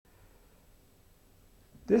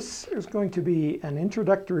This is going to be an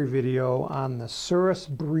introductory video on the Cirrus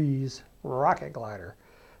Breeze rocket glider.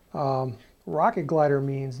 Rocket glider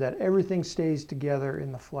means that everything stays together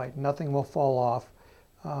in the flight. Nothing will fall off,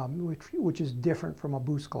 which is different from a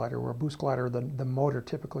boost glider, where a boost glider, the motor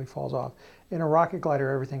typically falls off. In a rocket glider,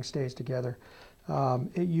 everything stays together.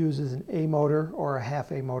 It uses an A motor or a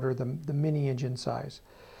half A motor, the mini engine size.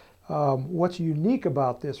 What's unique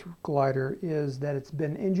about this glider is that it's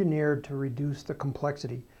been engineered to reduce the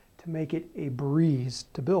complexity, to make it a breeze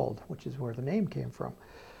to build, which is where the name came from.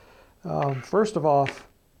 First of all,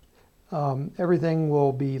 everything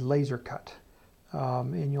will be laser cut.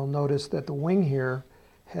 And you'll notice that the wing here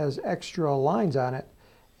has extra lines on it,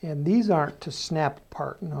 and these aren't to snap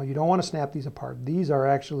apart. No, you don't want to snap these apart. These are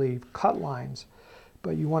actually cut lines,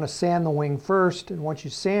 but you want to sand the wing first, and once you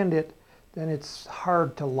sand it, then it's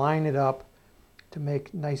hard to line it up to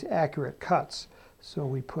make nice accurate cuts. So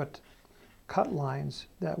we put cut lines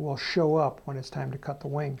that will show up when it's time to cut the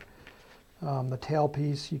wing. The tail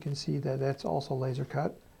piece, you can see that that's also laser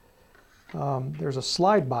cut. There's a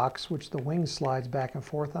slide box which the wing slides back and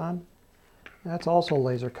forth on. That's also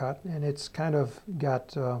laser cut, and it's kind of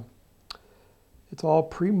got, it's all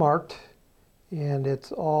pre-marked, and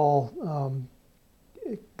it's all,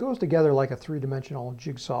 it goes together like a three-dimensional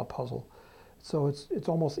jigsaw puzzle. So it's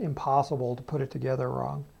almost impossible to put it together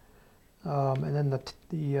wrong. And then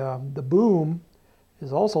the boom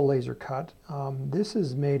is also laser cut. This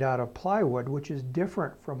is made out of plywood, which is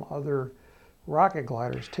different from other rocket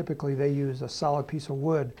gliders. Typically they use a solid piece of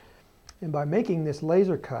wood. And by making this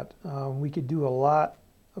laser cut, we could do a lot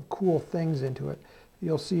of cool things into it.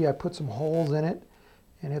 You'll see I put some holes in it,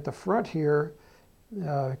 and at the front here,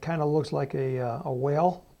 it kind of looks like a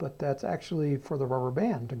whale, but that's actually for the rubber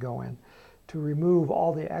band to go in, to remove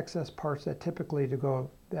all the excess parts that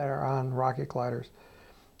that are on rocket gliders.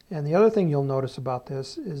 And the other thing you'll notice about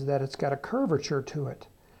this is that it's got a curvature to it.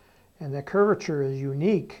 And that curvature is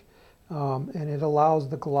unique, and it allows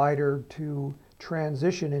the glider to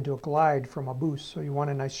transition into a glide from a boost. So you want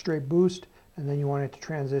a nice straight boost, and then you want it to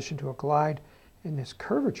transition to a glide. And this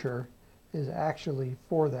curvature is actually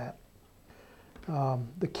for that.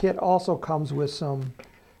 The kit also comes with some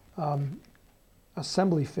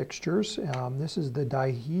assembly fixtures. This is the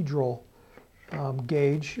dihedral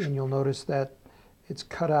gauge, and you'll notice that it's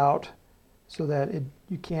cut out so that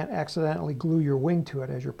you can't accidentally glue your wing to it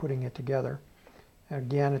as you're putting it together. And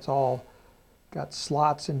again, it's all got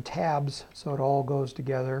slots and tabs, so it all goes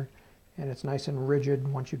together, and it's nice and rigid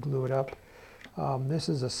once you glue it up. This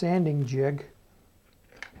is a sanding jig,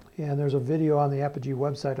 and there's a video on the Apogee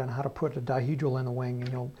website on how to put a dihedral in the wing,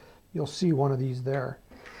 and you'll see one of these there.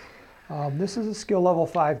 This is a skill level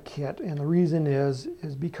 5 kit, and the reason is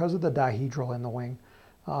because of the dihedral in the wing.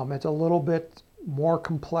 It's a little bit more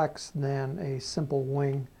complex than a simple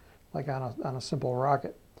wing, like on a simple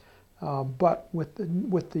rocket. But with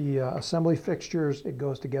the assembly fixtures, it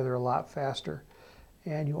goes together a lot faster.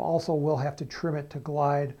 And you also will have to trim it to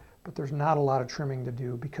glide, but there's not a lot of trimming to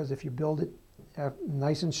do, because if you build it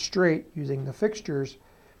nice and straight using the fixtures,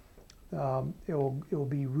 it will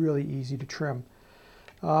be really easy to trim.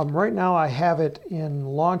 Right now I have it in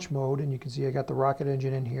launch mode, and you can see I got the rocket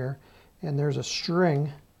engine in here, and there's a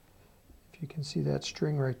string, if you can see that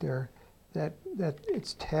string right there, that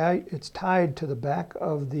it's tied to the back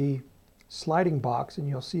of the sliding box, and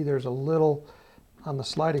you'll see there's a little on the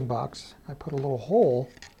sliding box. I put a little hole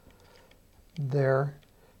there,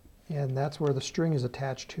 and that's where the string is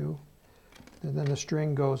attached to. And then the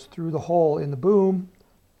string goes through the hole in the boom,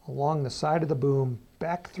 along the side of the boom,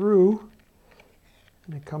 back through,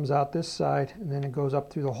 and it comes out this side, and then it goes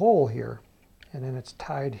up through the hole here, and then it's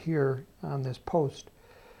tied here on this post.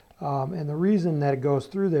 And the reason that it goes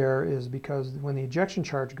through there is because when the ejection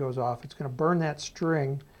charge goes off, it's going to burn that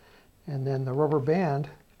string, and then the rubber band,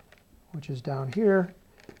 which is down here,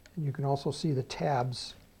 and you can also see the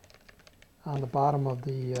tabs on the bottom of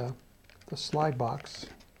the slide box.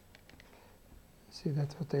 See,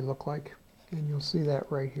 that's what they look like, and you'll see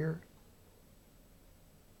that right here.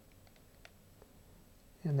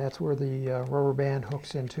 And that's where the rubber band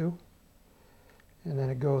hooks into, and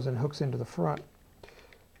then it goes and hooks into the front.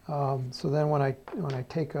 So then when I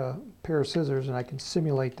take a pair of scissors, and I can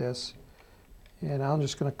simulate this, and I'm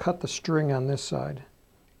just going to cut the string on this side,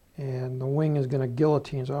 and the wing is going to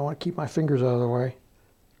guillotine, so I want to keep my fingers out of the way.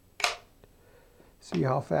 See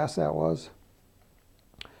how fast that was?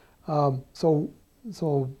 So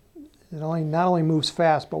it not only moves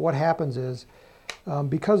fast, but what happens is,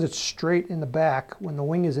 because it's straight in the back, when the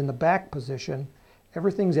wing is in the back position,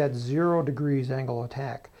 everything's at 0 degrees angle of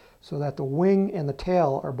attack. so that the wing and the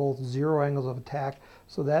tail are both 0 angles of attack.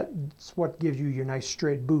 So that's what gives you your nice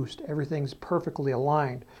straight boost. Everything's perfectly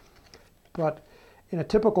aligned. But in a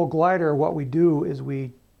typical glider, what we do is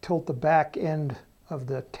we tilt the back end of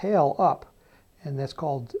the tail up, and that's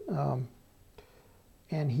called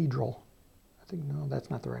anhedral. I think, no, that's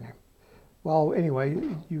not the right name. Well, anyway,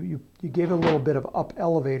 you gave it a little bit of up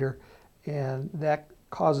elevator, and that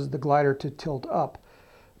causes the glider to tilt up.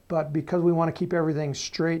 But because we want to keep everything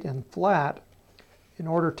straight and flat, in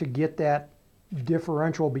order to get that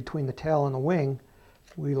differential between the tail and the wing,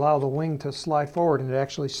 we allow the wing to slide forward, and it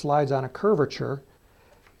actually slides on a curvature.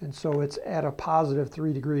 And so it's at a positive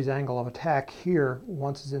 3 degrees angle of attack here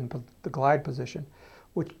once it's in the glide position,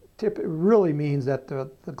 which really means that the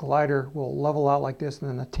glider will level out like this, and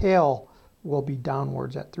then the tail will be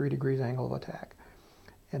downwards at 3 degrees angle of attack.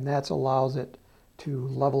 And that allows it to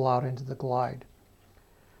level out into the glide.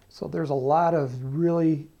 So there's a lot of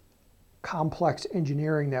really complex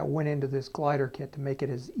engineering that went into this glider kit to make it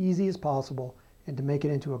as easy as possible and to make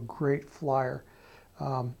it into a great flyer.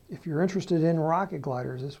 If you're interested in rocket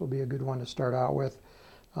gliders, this will be a good one to start out with.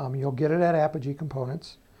 You'll get it at Apogee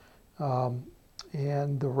Components.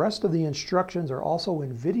 And the rest of the instructions are also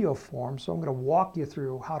in video form, so I'm going to walk you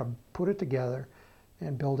through how to put it together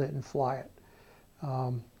and build it and fly it.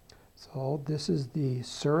 So this is the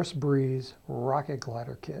Cirrus Breeze Rocket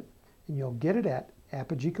Glider Kit, and you'll get it at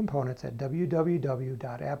Apogee Components at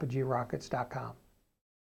www.apogeerockets.com.